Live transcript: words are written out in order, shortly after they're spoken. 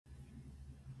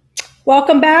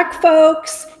Welcome back,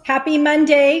 folks. Happy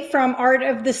Monday from Art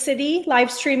of the City,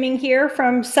 live streaming here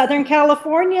from Southern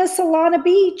California, Solana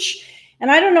Beach.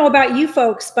 And I don't know about you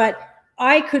folks, but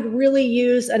I could really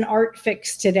use an art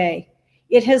fix today.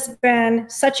 It has been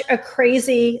such a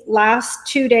crazy last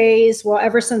 2 days, well,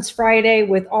 ever since Friday,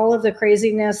 with all of the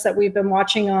craziness that we've been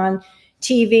watching on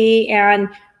TV and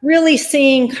really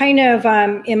seeing kind of,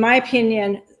 in my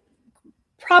opinion,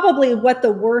 probably what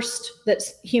the worst that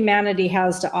humanity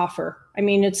has to offer. I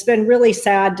mean, it's been really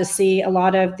sad to see a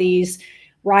lot of these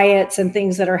riots and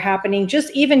things that are happening,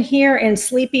 just even here in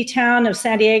sleepy town of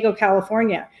San Diego,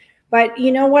 California. But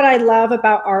you know what I love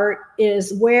about art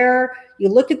is where you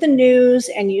look at the news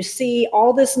and you see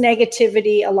all this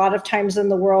negativity a lot of times in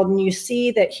the world, and you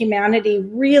see that humanity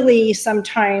really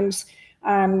sometimes,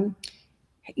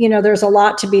 there's a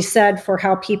lot to be said for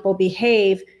how people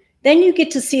behave. Then you get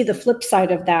to see the flip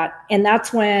side of that. And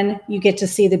that's when you get to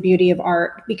see the beauty of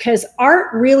art, because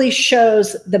art really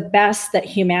shows the best that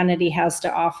humanity has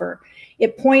to offer.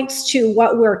 It points to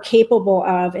what we're capable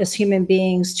of as human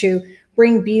beings, to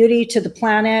bring beauty to the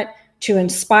planet, to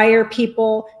inspire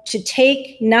people, to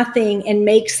take nothing and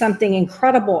make something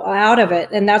incredible out of it.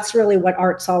 And that's really what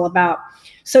art's all about.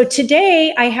 So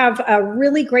today I have a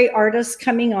really great artist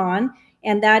coming on,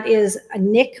 and that is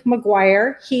Nic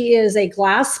McGuire. He is a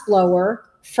glass blower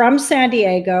from San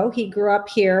Diego. He grew up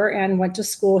here and went to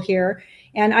school here.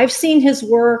 And I've seen his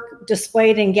work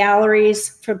displayed in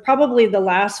galleries for probably the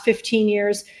last 15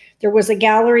 years. There was a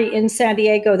gallery in San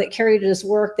Diego that carried his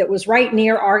work that was right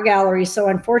near our gallery. So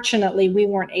unfortunately, we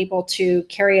weren't able to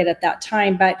carry it at that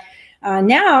time. But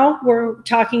now we're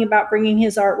talking about bringing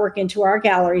his artwork into our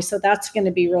gallery. So that's going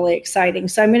to be really exciting.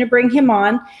 So I'm going to bring him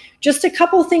on. Just a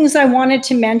couple things I wanted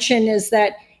to mention is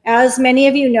that, as many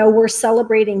of you know, we're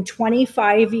celebrating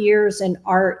 25 years in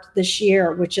art this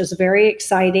year, which is very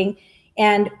exciting.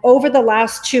 And over the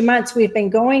last 2 months, we've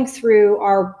been going through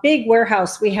our big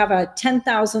warehouse. We have a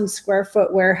 10,000 square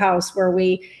foot warehouse where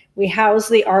we house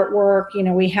the artwork.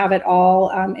 We have it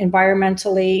all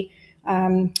environmentally,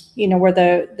 where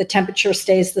the temperature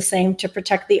stays the same to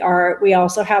protect the art. We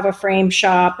also have a frame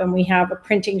shop and we have a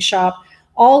printing shop,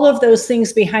 all of those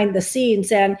things behind the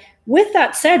scenes. And with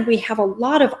that said, we have a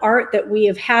lot of art that we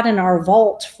have had in our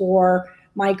vault for,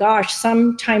 my gosh,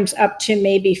 sometimes up to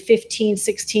maybe 15,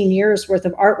 16 years worth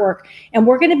of artwork. And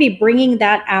we're going to be bringing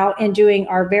that out and doing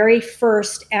our very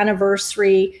first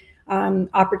anniversary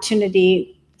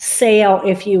opportunity sale,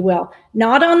 if you will,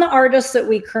 not on the artists that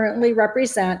we currently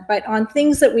represent, but on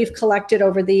things that we've collected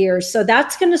over the years. So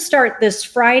that's going to start this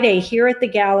Friday here at the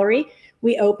gallery.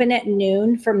 We open at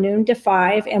noon, from noon to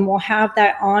 5, and we'll have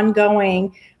that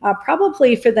ongoing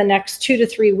probably for the next 2 to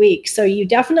 3 weeks. So you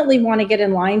definitely want to get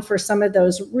in line for some of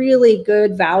those really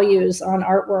good values on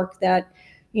artwork that,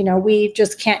 we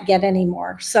just can't get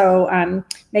anymore. So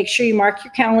make sure you mark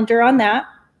your calendar on that.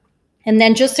 And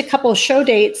then just a couple of show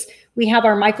dates. We have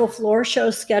our Michael Floor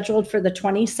show scheduled for the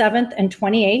 27th and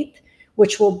 28th,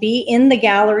 which will be in the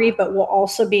gallery, but will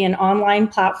also be an online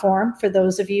platform for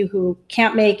those of you who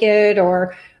can't make it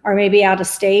or are maybe out of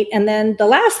state. And then the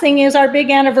last thing is our big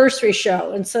anniversary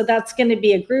show. And so that's going to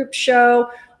be a group show.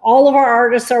 All of our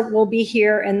artists will be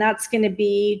here, and that's going to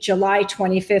be July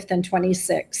 25th and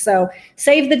 26th. So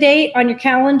save the date on your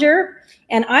calendar.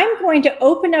 And I'm going to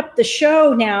open up the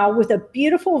show now with a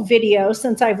beautiful video,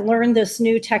 since I've learned this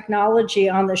new technology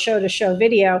on the show-to-show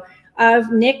video,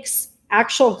 of Nic's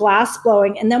actual glass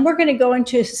blowing. And then we're going to go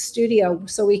into his studio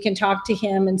so we can talk to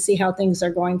him and see how things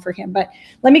are going for him. But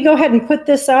let me go ahead and put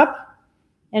this up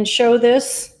and show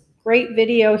this great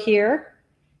video here.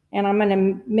 And I'm going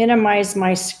to minimize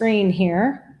my screen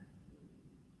here.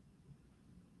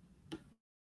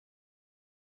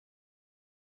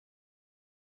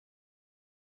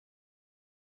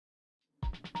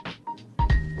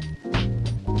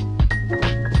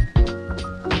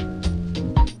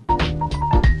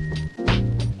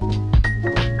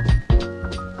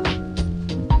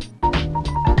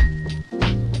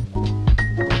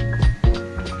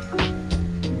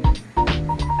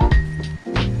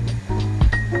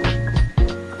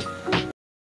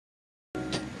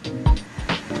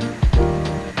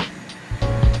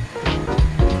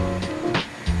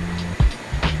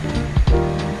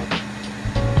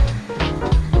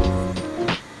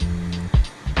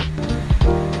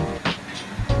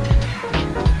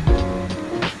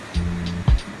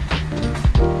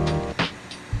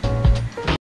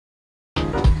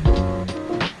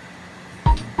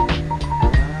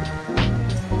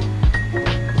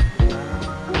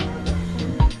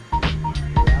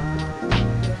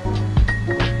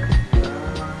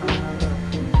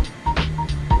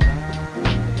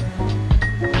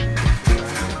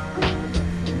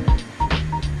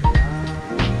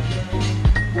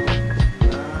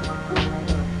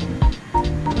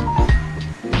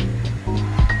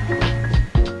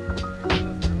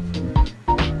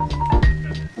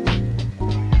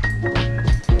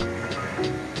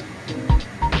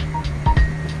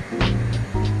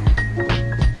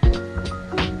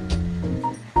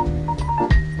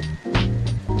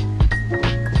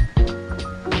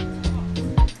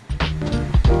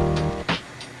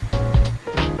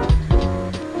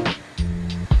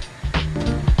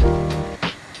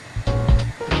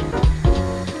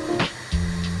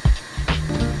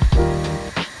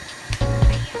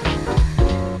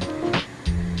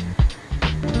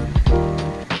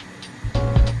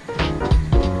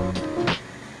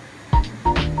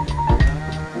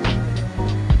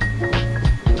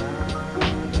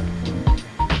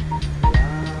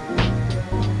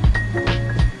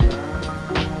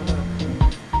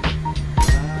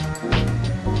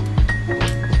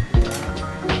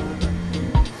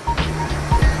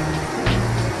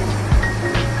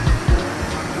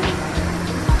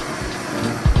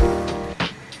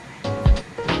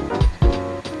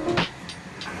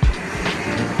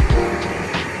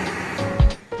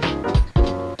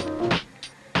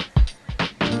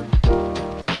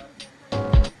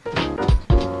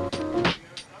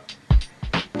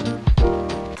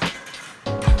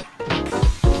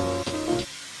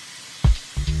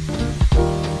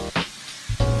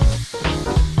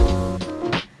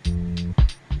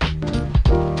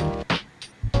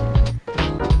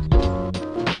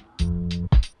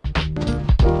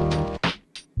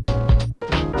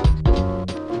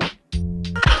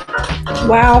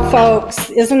 Wow,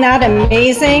 folks, isn't that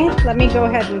amazing? Let me go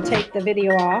ahead and take the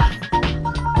video off.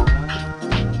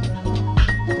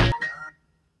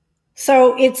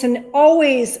 So it's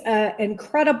always an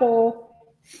incredible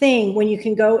thing when you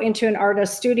can go into an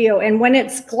artist studio. And when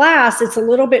it's glass, it's a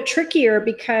little bit trickier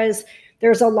because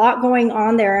there's a lot going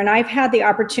on there. And I've had the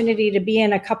opportunity to be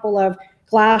in a couple of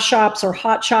glass shops or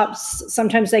hot shops,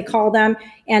 sometimes they call them.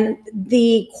 And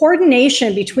the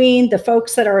coordination between the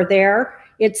folks that are there,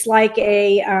 it's like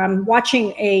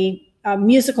watching a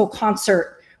musical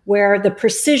concert where the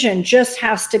precision just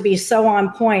has to be so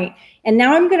on point. And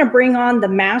now I'm going to bring on the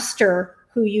master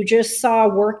who you just saw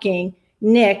working,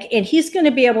 Nic, and he's going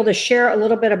to be able to share a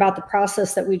little bit about the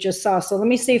process that we just saw. So let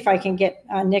me see if I can get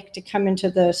Nic to come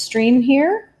into the stream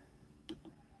here.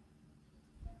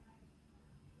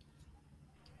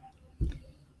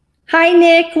 Hi,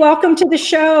 Nic. Welcome to the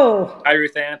show. Hi,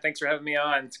 Ruth-Ann. Thanks for having me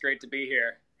on. It's great to be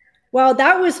here. Well,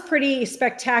 that was pretty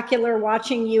spectacular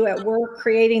watching you at work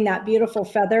creating that beautiful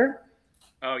feather.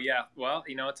 Oh, yeah. Well,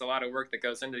 it's a lot of work that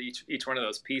goes into each one of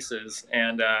those pieces.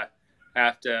 And I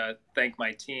have to thank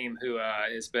my team who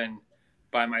has been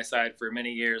by my side for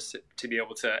many years to be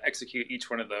able to execute each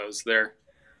one of those. They're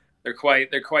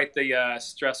quite the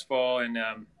stressful and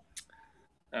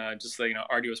just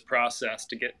arduous process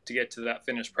to get to that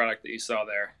finished product that you saw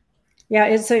there. Yeah,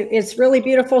 it's really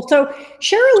beautiful. So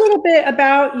share a little bit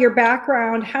about your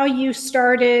background, how you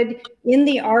started in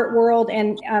the art world,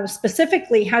 and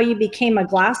specifically how you became a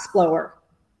glass blower.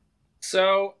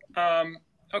 So,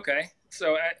 okay.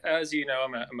 So as you know,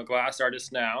 I'm a glass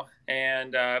artist now,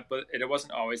 and but it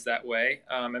wasn't always that way.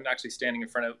 I'm actually standing in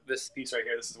front of this piece right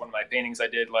here. This is one of my paintings I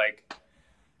did in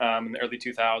the early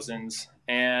 2000s,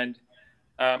 and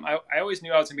I always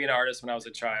knew I was gonna be an artist when I was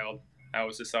a child. I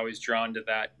was just always drawn to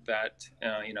that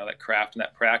craft and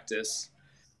that practice.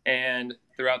 And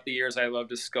throughout the years, I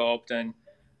loved to sculpt, and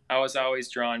I was always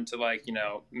drawn to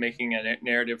making a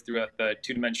narrative through the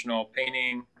two-dimensional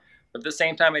painting. But at the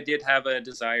same time, I did have a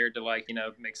desire to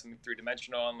make something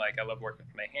three-dimensional, and I love working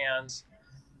with my hands.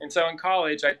 And so in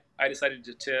college, I decided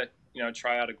to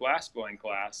try out a glass blowing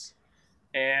class.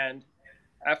 And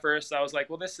at first, I was like,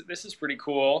 well, this is pretty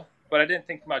cool, but I didn't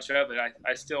think much of it.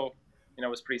 I still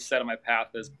was pretty set on my path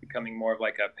as becoming more of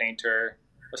like a painter,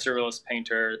 a surrealist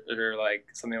painter, or like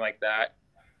something like that.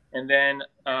 And then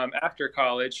after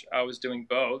college, I was doing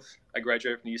both. I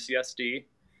graduated from UCSD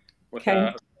with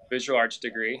a visual arts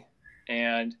degree,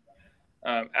 and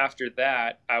after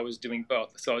that, I was doing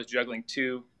both. So I was juggling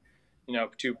two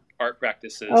art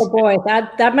practices. Oh boy,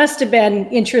 that must have been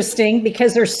interesting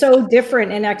because they're so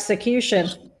different in execution.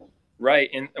 Right,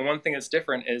 and one thing that's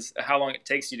different is how long it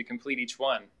takes you to complete each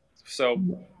one. So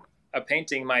a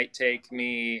painting might take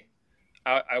me,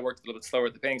 I worked a little bit slower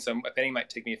at the painting, so a painting might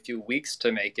take me a few weeks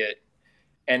to make it.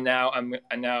 And now on the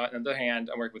other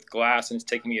hand, I'm working with glass, and it's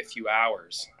taking me a few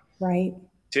hours, right,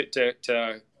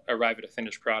 to arrive at a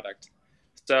finished product.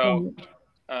 So,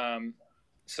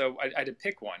 so I had to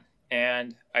pick one,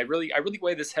 and I really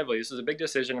weighed this heavily. This was a big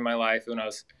decision in my life when I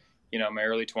was, in my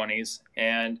early 20s,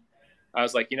 and I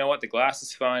was like, you know what, the glass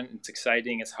is fun, it's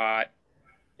exciting, it's hot,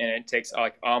 and it takes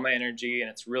all my energy, and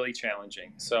it's really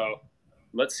challenging. So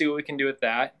let's see what we can do with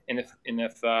that. And if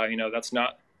that's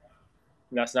not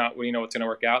what's going to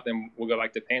work out, then we'll go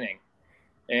back to painting.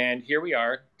 And here we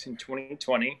are in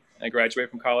 2020. I graduated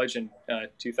from college in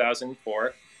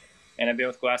 2004, and I've been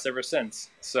with glass ever since.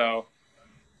 So,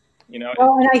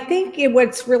 Well, and I think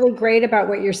what's really great about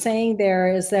what you're saying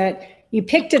there is that you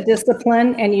picked a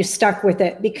discipline and you stuck with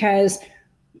it because,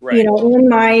 right, in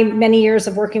my many years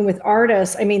of working with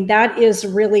artists, I mean, that is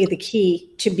really the key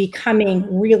to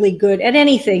becoming really good at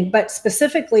anything, but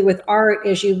specifically with art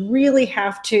is you really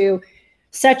have to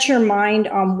set your mind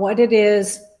on what it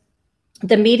is,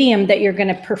 the medium that you're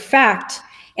going to perfect,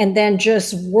 and then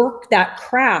just work that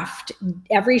craft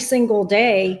every single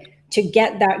day to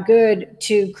get that good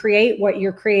to create what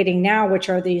you're creating now, which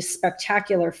are these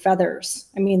spectacular feathers.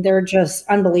 I mean, they're just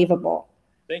unbelievable.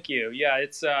 Thank you. Yeah,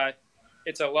 it's a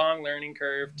long learning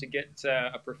curve to get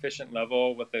to a proficient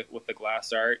level with the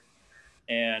glass art,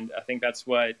 and I think that's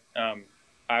what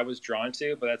I was drawn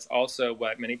to. But that's also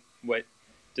what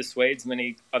dissuades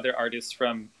many other artists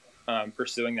from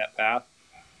pursuing that path.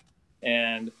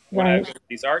 And when I go to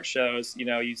these art shows,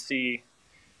 you see,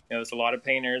 there's a lot of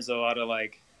painters, a lot of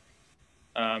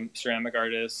ceramic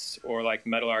artists or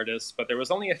metal artists, but there was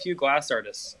only a few glass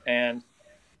artists. And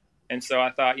so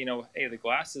I thought, hey, the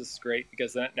glass is great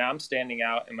because now I'm standing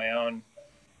out in my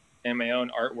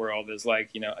own art world as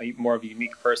more of a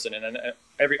unique person. And then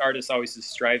every artist always is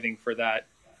striving for that,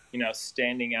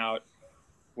 standing out,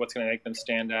 what's going to make them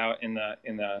stand out in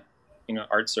the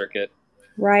art circuit.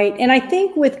 Right. And I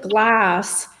think with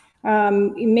glass,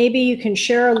 maybe you can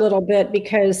share a little bit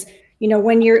because,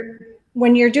 when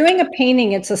you're doing a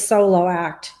painting, it's a solo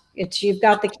act. It's you've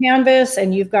got the canvas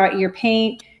and you've got your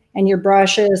paint and your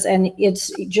brushes, and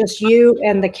it's just you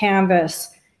and the canvas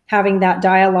having that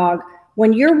dialogue.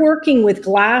 When you're working with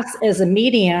glass as a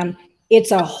medium,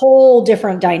 it's a whole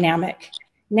different dynamic.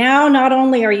 Now, not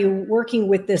only are you working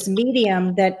with this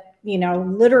medium that,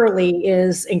 literally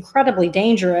is incredibly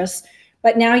dangerous,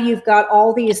 but now you've got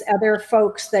all these other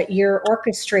folks that you're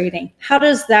orchestrating. How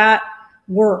does that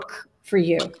work for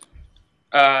you?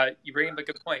 You bring up a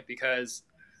good point because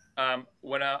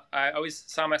when I always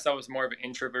saw myself as more of an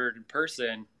introverted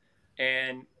person,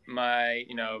 and my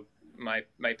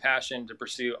passion to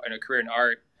pursue a career in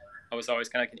art, I was always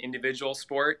kind of like an individual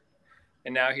sport.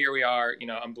 And now here we are,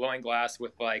 I'm blowing glass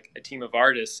with like a team of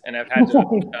artists, and I've had to,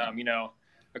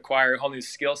 acquire a whole new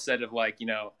skill set of like,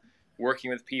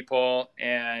 working with people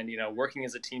and working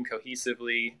as a team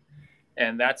cohesively.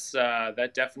 And that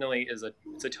definitely it's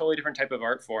a totally different type of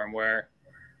art form where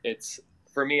it's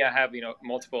for me. I have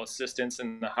multiple assistants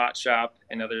in the hot shop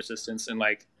and other assistants in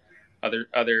like other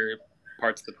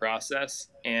parts of the process.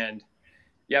 And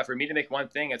yeah, for me to make one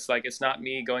thing, it's like it's not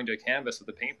me going to a canvas with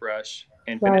a paintbrush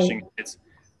and Right. finishing. It's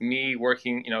me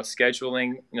working,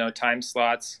 scheduling, time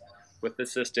slots with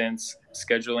assistants,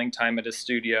 scheduling time at a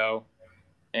studio,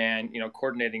 and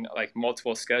coordinating like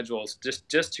multiple schedules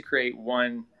just to create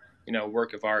one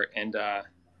work of art.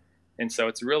 And so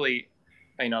it's really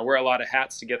wear a lot of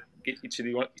hats to get each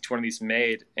one of these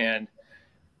made. And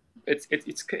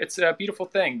it's a beautiful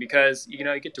thing because you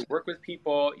get to work with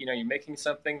people. You're making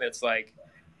something that's like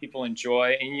people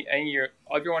enjoy, and you're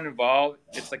everyone involved.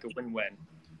 It's like a win-win.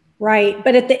 Right.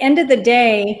 But at the end of the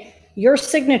day, your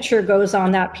signature goes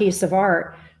on that piece of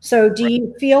art. So do Right.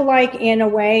 you feel like in a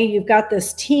way you've got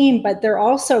this team, but they're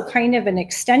also kind of an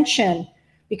extension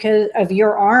because of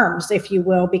your arms, if you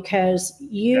will, because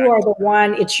you are Exactly. the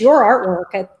one, it's your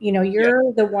artwork. Yep.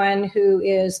 You're the one who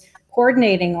is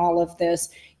coordinating all of this.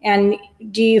 And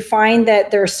do you find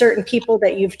that there are certain people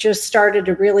that you've just started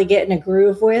to really get in a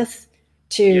groove with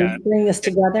to Yeah. bring this It,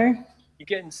 together? you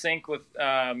get in sync with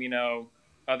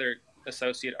other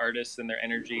associate artists and their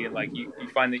energy, and like you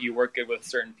find that you work good with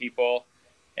certain people,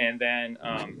 and then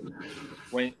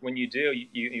when you do,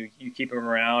 you keep them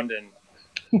around, and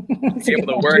That's a you're good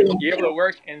able to work. idea. You're able to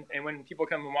work, and when people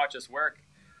come and watch us work,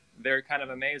 they're kind of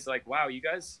amazed, like, wow, you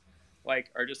guys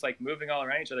like are just like moving all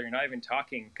around each other. You're not even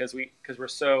talking because we're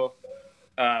so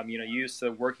used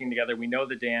to working together. We know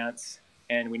the dance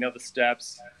and we know the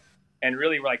steps, and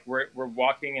really we're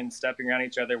walking and stepping around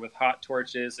each other with hot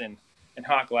torches and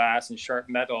hot glass and sharp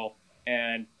metal.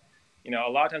 And a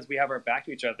lot of times we have our back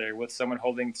to each other with someone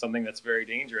holding something that's very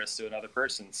dangerous to another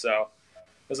person. So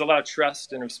there's a lot of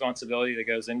trust and responsibility that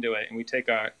goes into it, and we take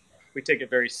it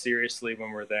very seriously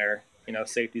when we're there.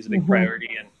 Safety is a big Mhm.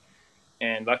 priority,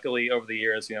 and luckily over the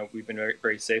years, we've been very,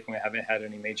 very safe and we haven't had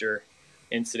any major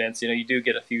incidents. You do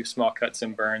get a few small cuts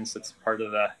and burns. That's part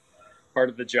of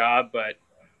the job, but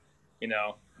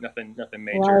nothing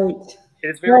major. Right.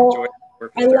 It's very enjoyable Well, to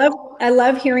work I with her. love I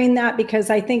love hearing that because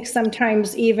I think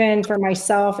sometimes even for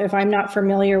myself, if I'm not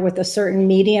familiar with a certain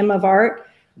medium of art,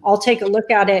 I'll take a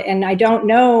look at it and I don't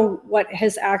know what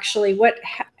has actually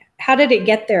how did it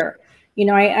get there?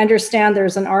 I understand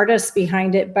there's an artist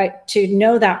behind it, but to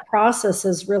know that process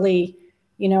is really,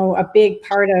 a big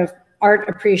part of art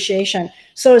appreciation.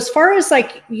 So as far as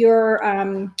like your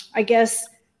I guess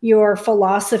your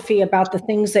philosophy about the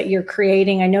things that you're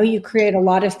creating. I know you create a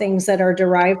lot of things that are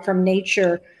derived from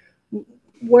nature.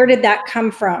 Where did that come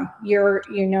from?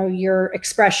 Your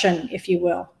expression, if you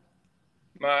will.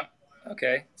 Uh,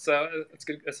 okay, so that's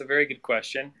good. That's a very good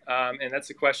question, and that's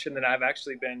a question that I've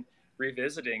actually been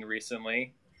revisiting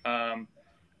recently. Um,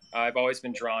 I've always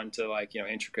been drawn to like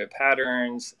intricate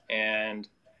patterns and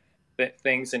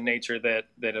things in nature that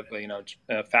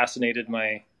have fascinated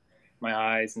my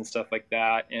eyes and stuff like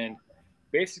that. And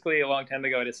basically, a long time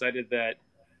ago, I decided that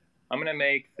I'm going to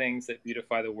make things that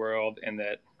beautify the world and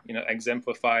that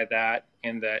exemplify that,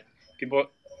 and that people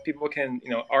people can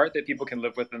art that people can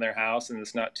live with in their house and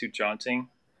it's not too jaunting.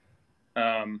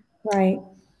 Um, Right.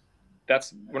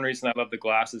 that's one reason I love the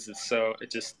glasses.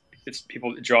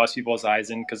 It draws people's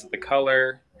eyes in because of the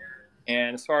color.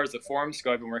 And as far as the forms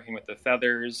go, I've been working with the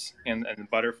feathers and the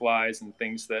butterflies and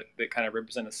things that kind of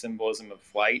represent a symbolism of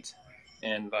flight.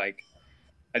 And like,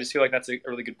 I just feel like that's a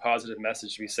really good positive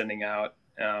message to be sending out,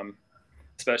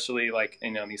 especially like,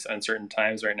 in these uncertain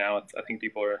times right now. I think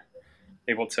people are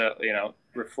able to,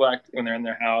 reflect when they're in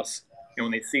their house. And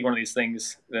when they see one of these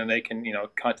things, then they can,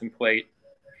 contemplate,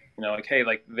 you know, like, hey,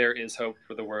 like there is hope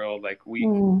for the world. Like we,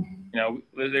 Mm. you know,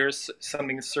 there's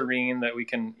something serene that we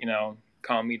can, you know,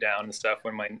 calm me down and stuff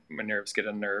when my nerves get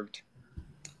unnerved.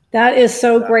 That is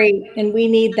so great. And we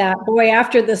need that. Boy,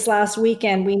 after this last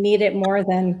weekend, we need it more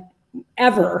than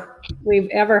ever we've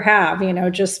ever have, you know,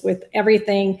 just with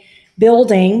everything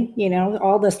building, you know,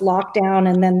 all this lockdown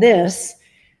and then this.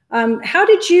 How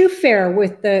did you fare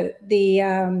with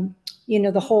you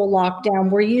know, the whole lockdown?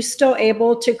 Were you still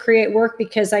able to create work?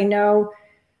 Because I know,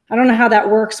 I don't know how that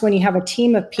works when you have a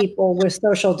team of people with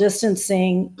social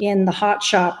distancing in the hot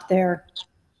shop there.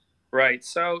 Right.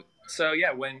 So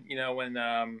yeah, when you know when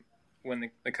the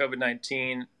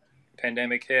COVID-19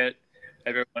 pandemic hit,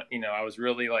 everyone, you know, I was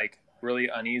really like really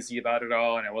uneasy about it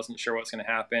all, and I wasn't sure what's going to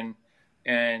happen.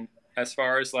 And as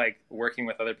far as like working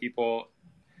with other people,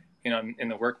 you know, in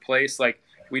the workplace, like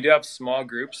we do have small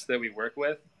groups that we work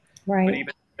with, but Right.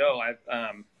 even though I've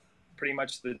pretty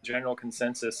much the general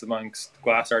consensus amongst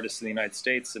glass artists in the United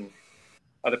States and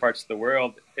other parts of the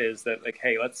world is that like,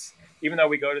 hey, let's, even though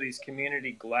we go to these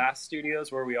community glass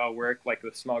studios where we all work like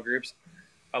with small groups,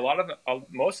 a lot of them,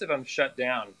 most of them shut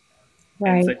down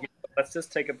and Right. said, you know, let's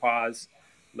just take a pause.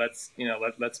 Let's, you know,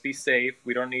 let's be safe.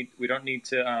 We don't need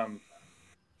to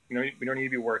you know, we don't need to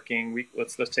be working.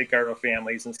 Let's take care of our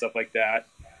families and stuff like that.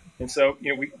 And so,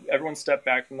 you know, everyone stepped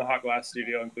back from the hot glass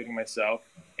studio, including myself.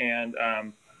 And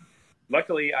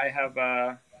luckily, I have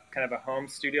kind of a home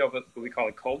studio, what we call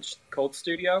a cold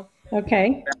studio,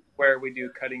 Okay. where we do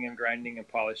cutting and grinding and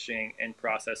polishing and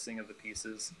processing of the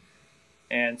pieces.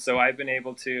 And so I've been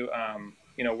able to,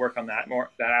 you know, work on that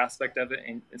aspect of it,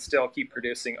 and still keep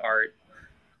producing art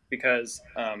because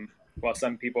while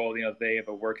some people, you know, they have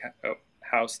a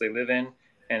house they live in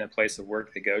and a place of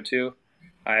work they go to,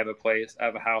 I have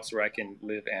a house where I can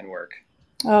live and work.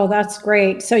 Oh, that's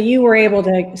great. So you were able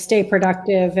to stay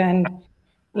productive and,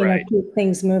 you know, Right. keep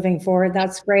things moving forward.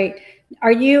 That's great.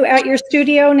 Are you at your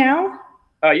studio now?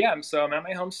 Yeah. So I'm at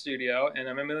my home studio and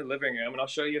I'm in the living room, and I'll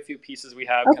show you a few pieces we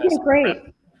have kind of. Okay, great.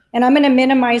 And I'm going to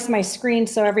minimize my screen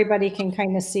so everybody can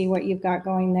kind of see what you've got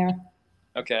going there.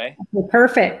 Okay. Okay,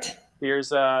 perfect.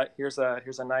 Here's a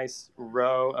nice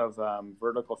row of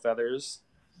vertical feathers,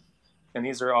 and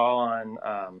these are all on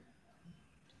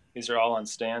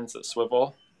stands that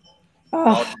swivel, all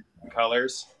Oh, different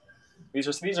colors.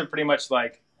 These are pretty much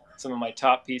like some of my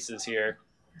top pieces here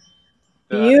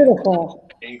that I've beautiful.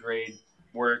 A grade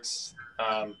works.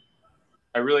 I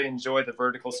really enjoy the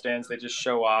vertical stands. They just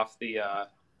show off the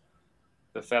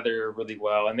feather really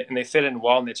well, and they fit in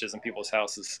wall niches in people's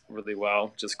houses really well,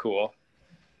 which is cool.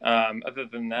 Other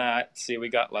than that, see, we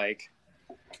got like,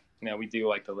 you know, we do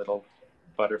like the little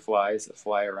butterflies that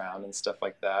fly around and stuff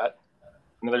like that.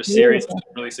 Another series that's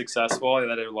Beautiful. really successful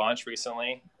that I launched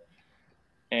recently,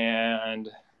 and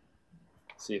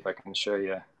see if I can show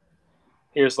you.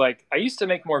 Here's like, I used to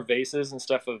make more vases and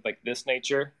stuff of like this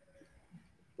nature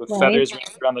with Right. feathers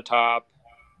wrapped around the top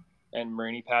and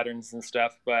marine patterns and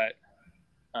stuff, but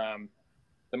um,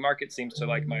 the market seems to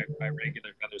like my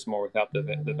regular feathers more without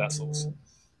the vessels.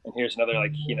 And here's another,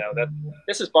 like, you know, that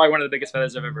this is probably one of the biggest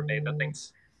feathers I've ever made. That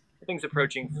thing's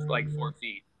approaching like 4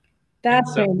 feet. And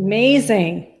That's so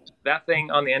amazing. that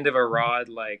thing on the end of a rod,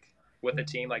 like with a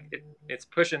team, like it's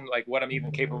pushing like what I'm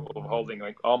even capable of holding,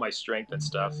 like all my strength and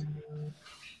stuff.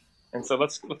 And so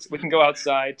we can go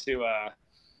outside to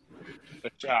the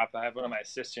shop. I have one of my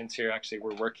assistants here. Actually,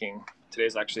 we're working.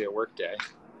 Today's actually a work day.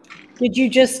 Did you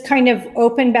just kind of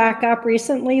open back up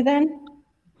recently then?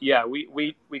 Yeah,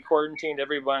 we quarantined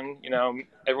everyone. You know,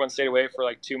 everyone stayed away for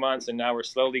like 2 months, and now we're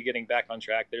slowly getting back on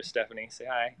track. There's Stephanie. Say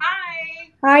hi. Hi,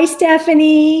 Hi,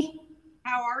 Stephanie.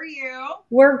 how are you?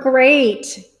 We're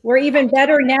great. We're even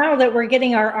better now that we're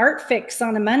getting our art fix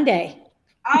on a Monday.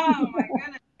 Oh my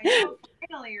goodness, I know,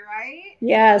 finally, right?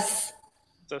 Yes.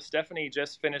 So Stephanie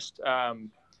just finished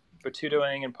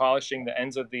batutoing and polishing the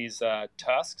ends of these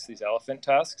tusks, these elephant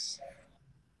tusks.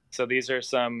 So these are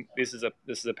some. This is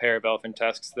a pair of elephant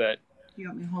tusks that. You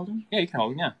want me to hold them? Yeah, you can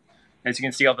hold them. Yeah. As you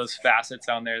can see, all those facets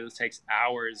on there. This takes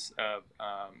hours of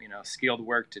you know, skilled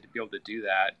work to be able to do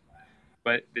that.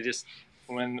 But they just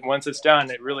once it's done,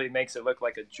 it really makes it look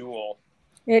like a jewel.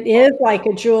 It is like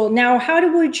a jewel. Now, how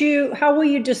will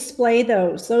you display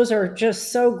those? Those are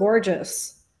just so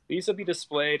gorgeous. These will be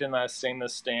displayed in a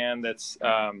stainless stand that's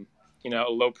you know,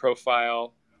 a low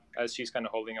profile, as she's kind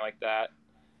of holding it like that.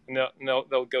 And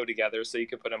they'll go together, so you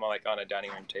could put them like on a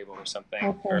dining room table or something,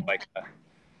 Okay. or like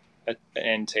an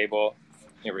end table.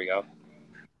 Here we go.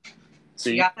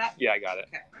 So You got that? Yeah, I got it.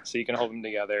 Okay. So you can hold them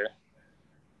together,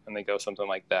 and they go something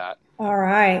like that. All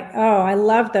right. Oh, I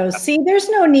love those. See, there's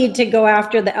no need to go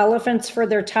after the elephants for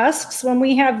their tusks when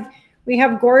we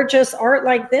have gorgeous art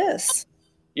like this.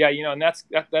 Yeah, you know, and that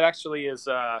actually is.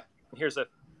 Let's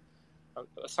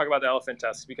talk about the elephant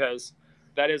tusks, because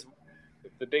that is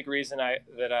the big reason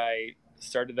that I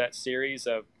started that series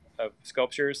of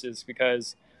sculptures, is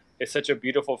because it's such a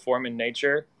beautiful form in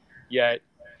nature, yet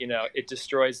you know it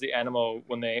destroys the animal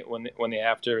when they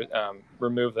have to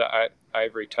remove the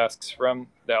ivory tusks from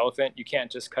the elephant. You can't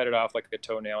just cut it off like a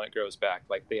toenail and it grows back.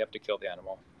 Like, they have to kill the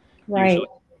animal Right. usually.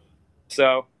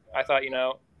 So I thought, you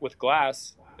know, with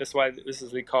glass, this is why this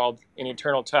is called an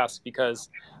eternal tusk, because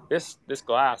this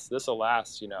glass, this will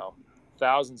last, you know,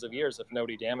 thousands of years if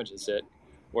nobody damages it.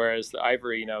 Whereas the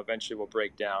ivory, you know, eventually will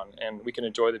break down, and we can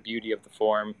enjoy the beauty of the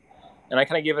form. And I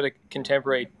kind of give it a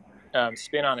contemporary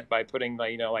spin on it by putting,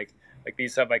 like, you know, like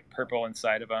these have like purple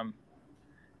inside of them,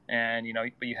 and you know,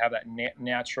 but you have that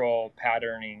natural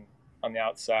patterning on the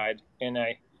outside, and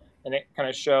it kind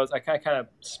of shows. I kind of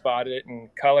spot it and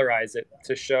colorize it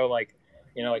to show, like,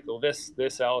 you know, like, well, this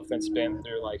elephant's been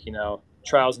through, like, you know,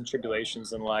 trials and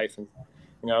tribulations in life, and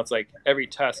you know, it's like every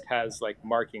tusk has like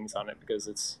markings on it, because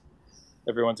it's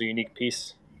everyone's a unique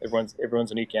piece, everyone's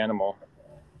a unique animal.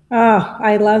 Oh,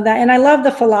 I love that. And I love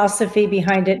the philosophy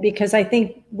behind it, because I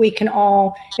think we can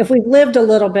all, if we've lived a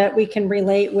little bit, we can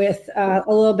relate with a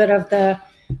little bit of the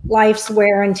life's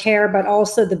wear and tear, but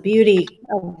also the beauty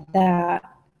of that.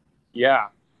 Yeah,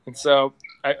 and so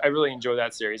I really enjoy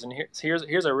that series. And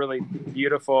here's a really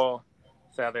beautiful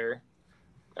feather.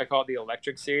 I call it the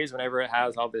electric series whenever it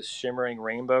has all this shimmering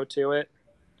rainbow to it.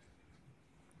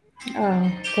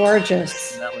 Oh,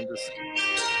 gorgeous. And that one just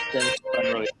spins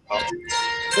really well.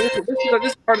 So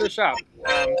this is part of the shop.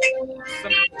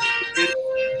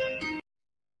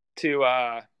 To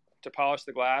polish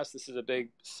the glass, this is a big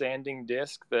sanding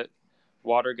disc that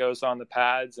water goes on the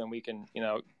pads, and we can, you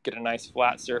know, get a nice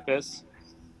flat surface.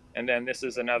 And then this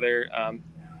is another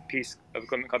piece of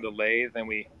equipment called the lathe, and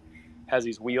we has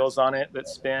these wheels on it that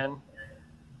spin,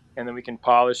 and then we can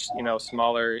polish, you know,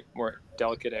 smaller, more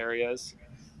delicate areas.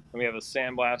 And we have a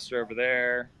sandblaster over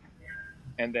there,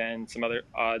 and then some other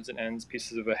odds and ends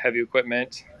pieces of heavy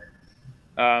equipment.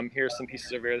 Here's some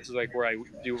pieces over here. This is like where I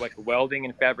do like welding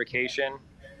and fabrication.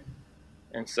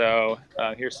 And so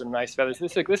here's some nice feathers.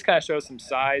 This kind of shows some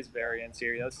size variance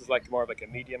here. You know, this is like more of like a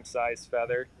medium-sized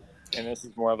feather, and this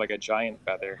is more of like a giant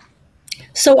feather.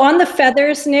 So on the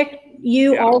feathers, Nic,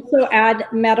 you Yeah. also add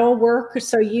metal work.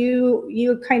 So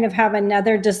you kind of have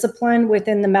another discipline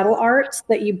within the metal arts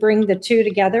that you bring the two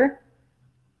together.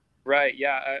 Right.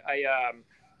 Yeah.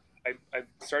 I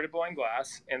started blowing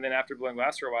glass, and then after blowing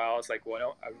glass for a while, I was like,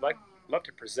 well, I would love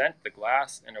to present the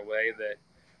glass in a way that,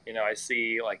 you know, I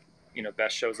see, like, you know,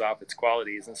 best shows off its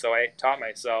qualities. And so I taught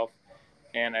myself,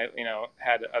 and I, you know,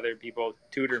 had other people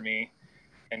tutor me,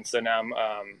 and so now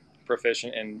I'm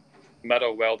proficient in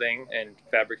metal welding and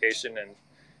fabrication. And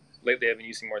lately, I've been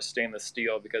using more stainless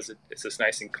steel because it's just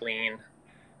nice and clean,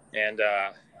 and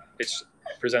it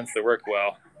presents the work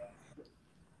well.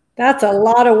 That's a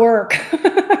lot of work.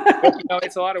 But, you know,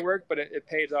 it's a lot of work, but it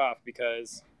pays off,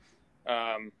 because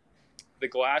the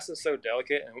glass is so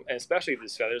delicate, and especially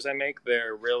these feathers I make,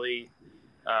 they're really,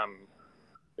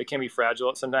 they can be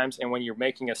fragile sometimes. And when you're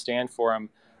making a stand for them,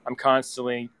 I'm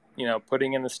constantly, you know,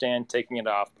 putting in the stand, taking it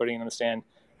off, putting in the stand,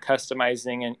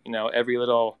 customizing, and, you know, every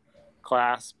little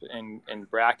clasp and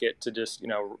bracket to just, you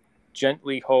know,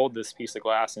 gently hold this piece of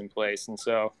glass in place. And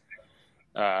so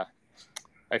I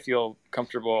feel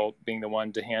comfortable being the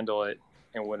one to handle it,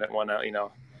 and wouldn't want to, you know,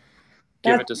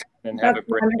 give it to someone and have it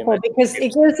break. Wonderful, because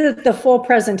it gives it the full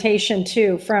presentation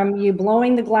too, from you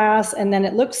blowing the glass, and then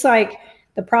it looks like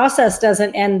the process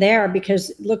doesn't end there,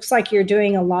 because it looks like you're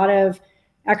doing a lot of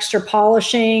extra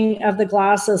polishing of the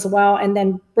glass as well, and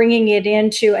then bringing it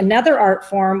into another art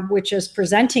form, which is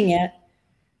presenting it.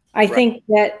 I think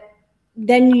that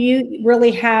then you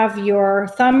really have your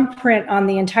thumbprint on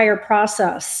the entire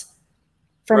process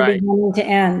from beginning to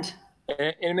end.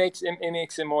 And it makes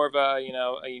it more of a, you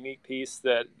know, a unique piece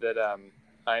that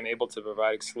I'm able to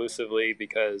provide exclusively,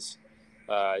 because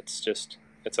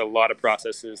it's a lot of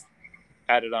processes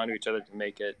added onto each other to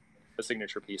make it a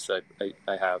signature piece that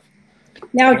I have.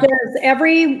 Now, does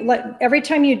every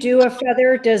time you do a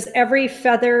feather, does every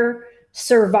feather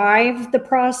survive the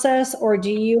process, or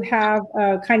do you have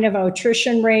a kind of an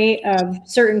attrition rate of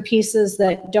certain pieces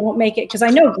that don't make it? Because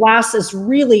I know glass is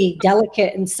really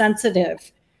delicate and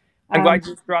sensitive. I'm glad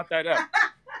you brought that up,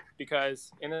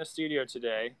 because in the studio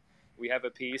today, we have a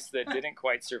piece that didn't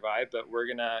quite survive, but we're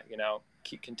gonna, you know,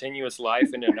 keep continuous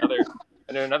life into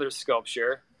another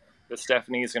sculpture that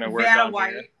Stephanie's gonna work on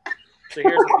here. So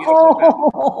here's a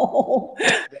beautiful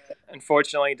feather that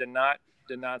unfortunately did not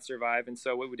survive. And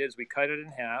so what we did is we cut it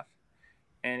in half,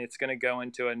 and it's going to go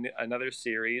into another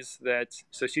series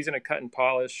so she's going to cut and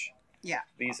polish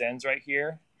these ends right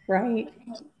here. Right.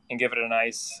 And give it a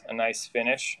nice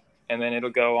finish. And then it'll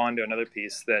go on to another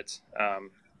piece that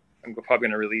I'm probably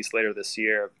going to release later this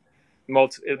year.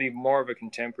 It'll be more of a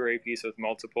contemporary piece with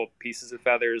multiple pieces of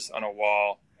feathers on a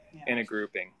wall in a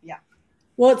grouping. Yeah.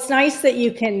 Well, it's nice that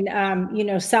you can,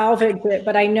 salvage it.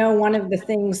 But I know one of the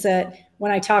things that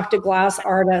when I talk to glass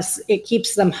artists, it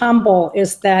keeps them humble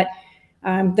is that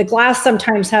the glass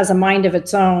sometimes has a mind of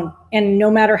its own. And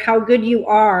no matter how good you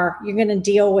are, you're going to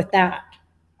deal with that.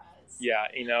 Yeah,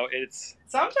 it's...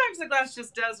 Sometimes the glass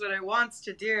just does what it wants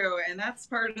to do, and that's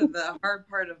part of the hard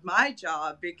part of my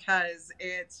job, because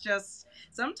it's just,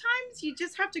 sometimes you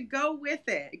just have to go with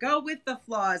it, go with the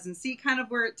flaws and see kind of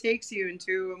where it takes you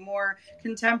into a more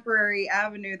contemporary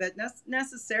avenue that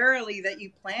necessarily that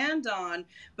you planned on,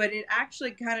 but it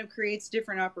actually kind of creates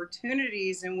different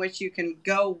opportunities in which you can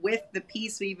go with the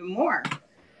piece even more.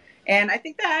 And I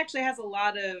think that actually has a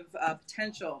lot of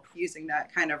potential using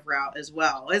that kind of route as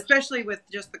well, especially with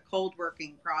just the cold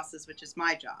working process, which is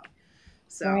my job.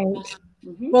 So, right.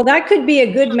 Well, that could be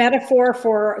a good metaphor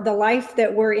for the life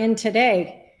that we're in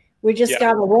today. We just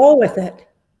got to roll with it.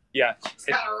 Yeah,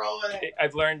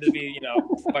 I've learned to be,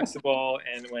 flexible,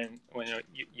 and when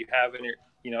you have in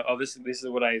your, oh, this is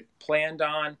what I planned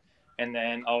on, and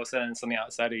then all of a sudden something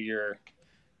outside of your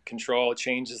control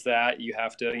changes that, you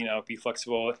have to be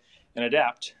flexible and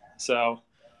adapt. So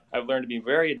I've learned to be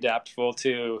very adaptable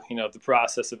to the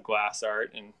process of glass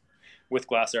art, and with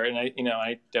glass art, and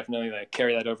I definitely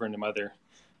carry that over into other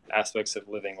aspects of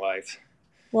living life.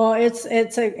 Well, it's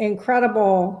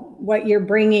incredible what you're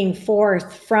bringing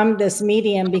forth from this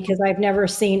medium, because I've never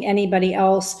seen anybody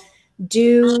else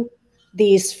do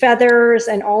these feathers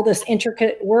and all this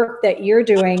intricate work that you're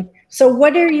doing. So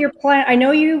what are your plans? I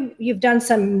know you've done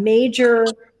some major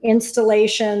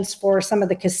installations for some of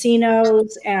the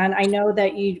casinos, and I know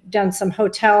that you've done some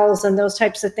hotels and those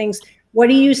types of things. What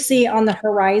do you see on the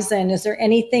horizon? Is there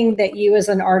anything that you as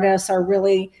an artist are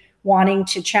really wanting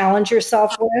to challenge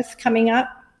yourself with coming up?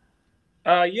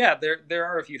 Yeah, there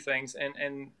are a few things,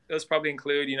 and those probably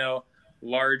include,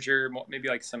 larger, maybe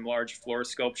like some large floor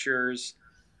sculptures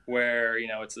where,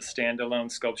 it's a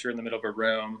standalone sculpture in the middle of a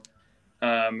room,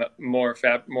 more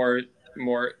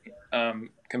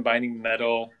combining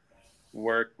metal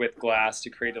work with glass to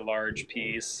create a large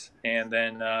piece, and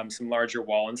then some larger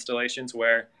wall installations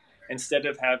where instead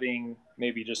of having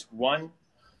maybe just one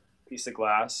piece of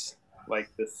glass like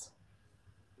this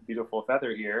beautiful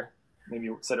feather here, maybe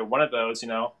instead of one of those,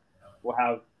 we'll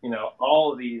have,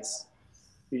 all of these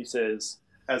pieces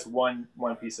as one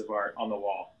piece of art on the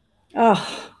wall.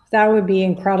 Oh, that would be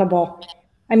incredible.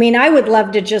 I mean, I would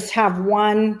love to just have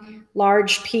one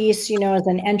large piece, as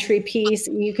an entry piece.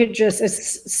 You could just,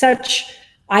 it's such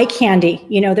eye candy,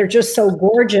 they're just so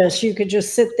gorgeous. You could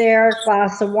just sit there,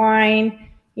 glass of wine,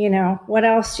 what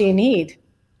else do you need?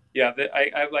 Yeah,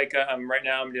 I like, right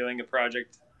now I'm doing a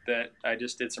project that I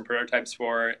just did some prototypes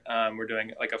for. We're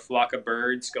doing like a flock of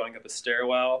birds going up a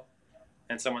stairwell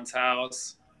in someone's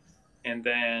house. And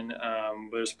then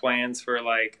there's plans for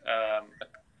like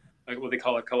what they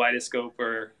call a kaleidoscope,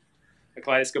 or a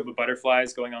kaleidoscope of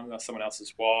butterflies going on someone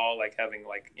else's wall, like having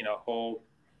like, a whole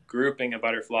grouping of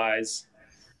butterflies.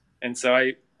 And so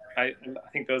I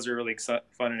think those are really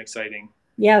fun and exciting.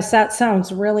 Yes, that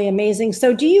sounds really amazing.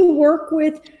 So do you work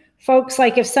with folks,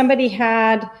 like if somebody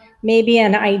had maybe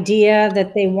an idea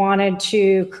that they wanted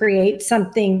to create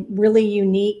something really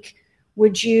unique,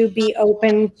 would you be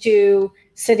open to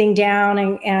sitting down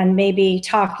and maybe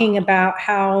talking about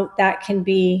how that can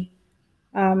be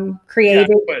created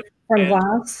from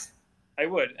glass? I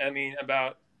would. I mean,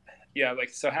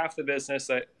 so half the business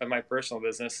of my personal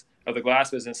business, of the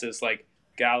glass business, is like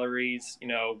galleries,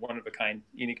 one of a kind,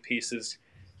 unique pieces,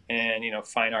 and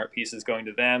fine art pieces going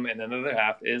to them. And then the other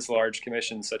half is large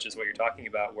commissions, such as what you're talking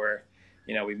about, where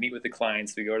we meet with the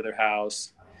clients, we go to their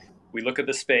house, we look at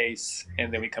the space,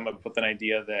 and then we come up with an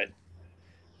idea that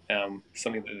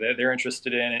something that they're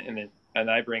interested in, and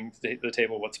I bring to the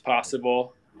table what's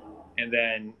possible, and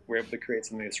then we're able to create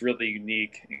something that's really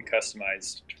unique and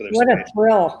customized for their space. What a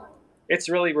thrill! It's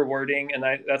really rewarding, and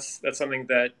that's something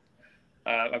that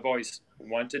I've always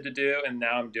wanted to do, and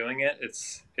now I'm doing it.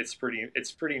 It's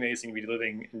pretty amazing to be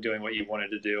living and doing what you wanted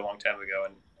to do a long time ago,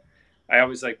 and I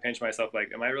always pinch myself,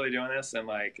 am I really doing this? And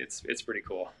it's pretty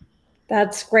cool.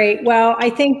 That's great. Well, I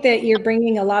think that you're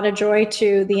bringing a lot of joy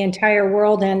to the entire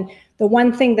world. And the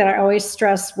one thing that I always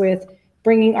stress with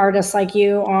bringing artists like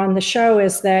you on the show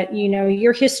is that,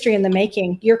 your history in the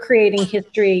making, you're creating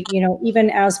history, even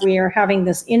as we are having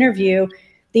this interview,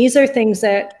 These are things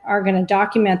that are going to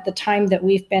document the time that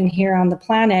we've been here on the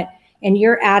planet, and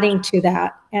you're adding to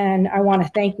that. And I want to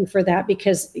thank you for that,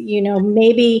 because, you know,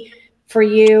 maybe for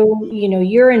you, you know,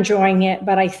 you're enjoying it,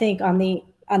 but I think on the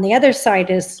other side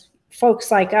is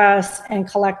folks like us and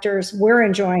collectors, we're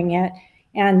enjoying it.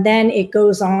 And then it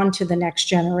goes on to the next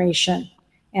generation,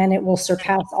 and it will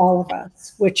surpass all of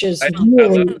us, which is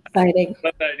really exciting. I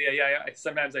love that idea. Yeah,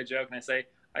 sometimes I joke and I say,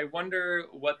 I wonder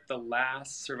what the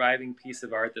last surviving piece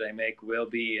of art that I make will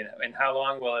be, and how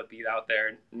long will it be out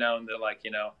there, known that, like,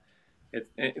 you know,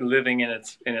 it living in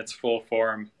its full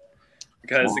form,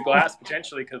 because the glass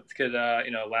potentially could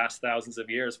you know, last thousands of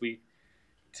years.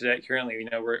 Currently, you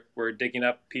know, we're digging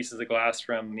up pieces of glass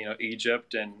from, you know,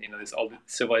 Egypt and, you know, these old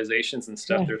civilizations and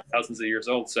stuff. They're thousands of years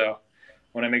old. So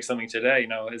when I make something today, you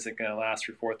know, is it going to last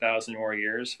for 4,000 more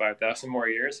years, 5,000 more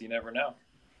years? You never know.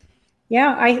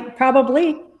 Yeah, I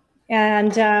probably,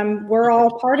 and we're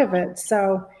all part of it.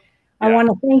 So I want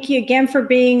to thank you again for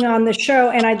being on the show,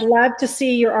 and I'd love to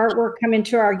see your artwork come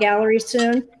into our gallery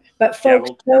soon. But folks,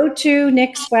 go to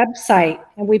Nic's website,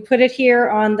 and we put it here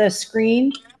on the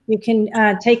screen. You can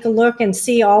take a look and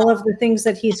see all of the things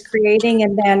that he's creating,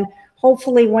 and then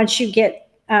hopefully once you get,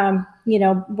 you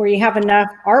know, where you have enough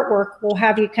artwork, we'll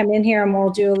have you come in here and we'll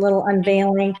do a little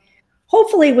unveiling,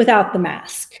 hopefully without the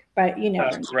mask. But you know,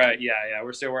 right? Yeah.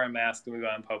 We're still wearing masks when we go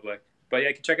out in public. But yeah,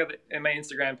 you can check out my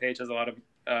Instagram page has a lot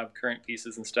of current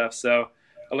pieces and stuff. So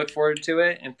I look forward to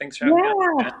it. And thanks for having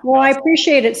me. Well, I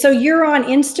appreciate it. So you're on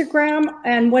Instagram,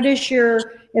 and what is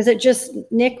is it just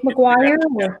Nic McGuire?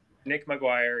 Nic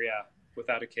McGuire, yeah,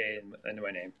 without a K in my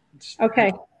name.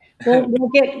 Okay. We'll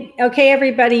get, okay,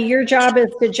 everybody, your job is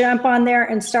to jump on there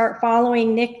and start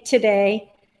following Nic today.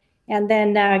 And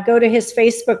then go to his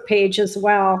Facebook page as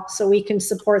well, so we can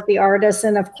support the artists.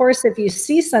 And of course, if you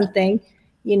see something,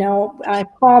 you know,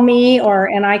 call me,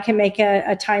 and I can make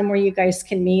a time where you guys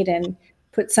can meet and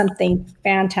put something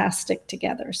fantastic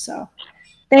together. So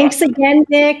thanks again,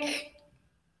 Nic.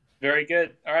 Very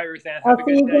good. All right, Ruth-Ann. I'll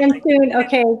see you again soon.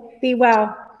 Okay, be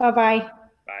well. Bye-bye.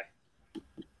 Bye.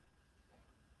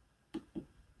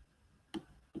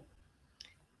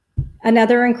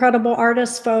 Another incredible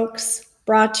artist, folks,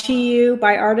 brought to you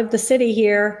by Art of the City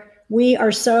here. We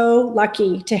are so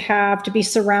lucky to be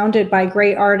surrounded by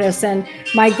great artists. And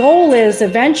my goal is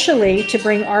eventually to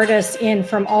bring artists in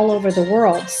from all over the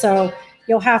world. So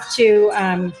you'll have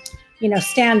to, you know,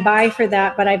 stand by for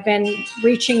that. But I've been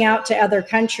reaching out to other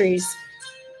countries.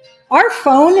 Our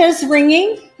phone is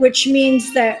ringing, which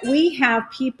means that we have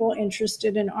people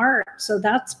interested in art. So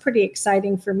that's pretty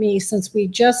exciting for me, since we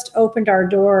just opened our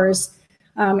doors.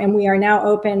 And we are now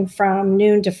open from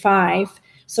noon to 5.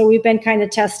 So we've been kind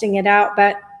of testing it out.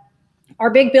 But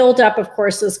our big buildup, of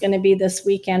course, is going to be this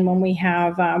weekend when we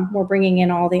have, we're bringing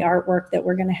in all the artwork that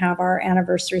we're going to have our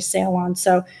anniversary sale on.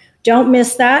 So don't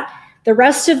miss that. The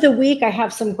rest of the week, I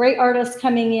have some great artists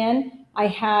coming in. I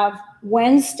have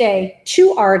Wednesday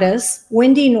 2 artists,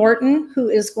 Wendy Norton, who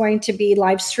is going to be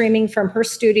live streaming from her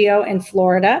studio in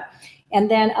Florida. And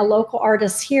then a local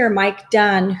artist here, Mike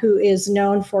Dunn, who is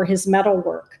known for his metal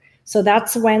work. So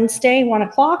that's Wednesday, 1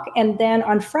 o'clock. And then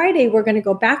on Friday, we're going to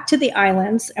go back to the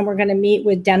islands, and we're going to meet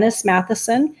with Dennis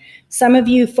Matheson. Some of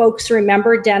you folks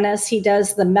remember Dennis. He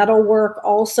does the metal work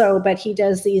also, but he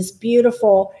does these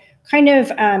beautiful kind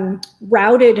of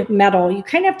routed metal. You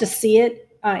kind of have to see it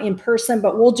in person,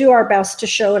 but we'll do our best to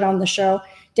show it on the show.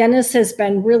 Dennis has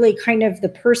been really kind of the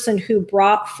person who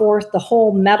brought forth the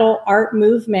whole metal art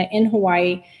movement in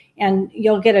Hawaii, and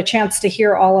you'll get a chance to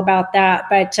hear all about that.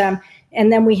 But and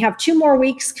then we have 2 more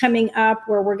weeks coming up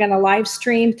where we're going to live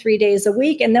stream 3 days a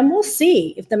week, and then we'll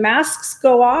see if the masks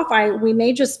go off. We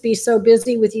may just be so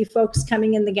busy with you folks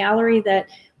coming in the gallery that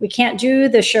we can't do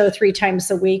the show 3 times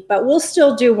a week, but we'll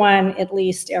still do one at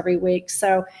least every week.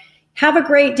 So have a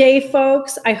great day,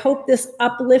 folks. I hope this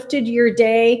uplifted your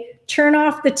day. Turn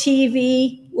off the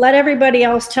TV. Let everybody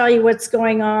else tell you what's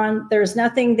going on. There's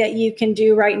nothing that you can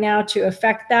do right now to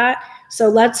affect that. So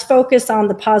let's focus on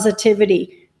the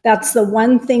positivity. That's the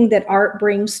one thing that art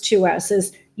brings to us,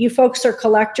 is you folks are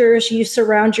collectors. You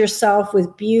surround yourself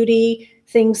with beauty,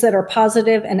 things that are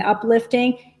positive and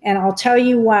uplifting. And I'll tell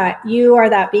you what, you are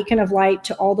that beacon of light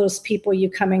to all those people you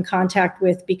come in contact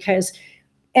with, because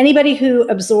anybody who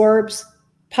absorbs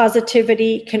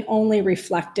positivity can only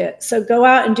reflect it. So go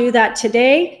out and do that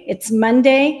today. It's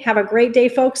Monday. Have a great day,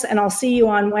 folks. And I'll see you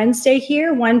on Wednesday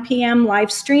here, 1 p.m.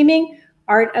 live streaming,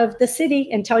 Art of the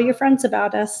City, and tell your friends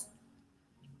about us.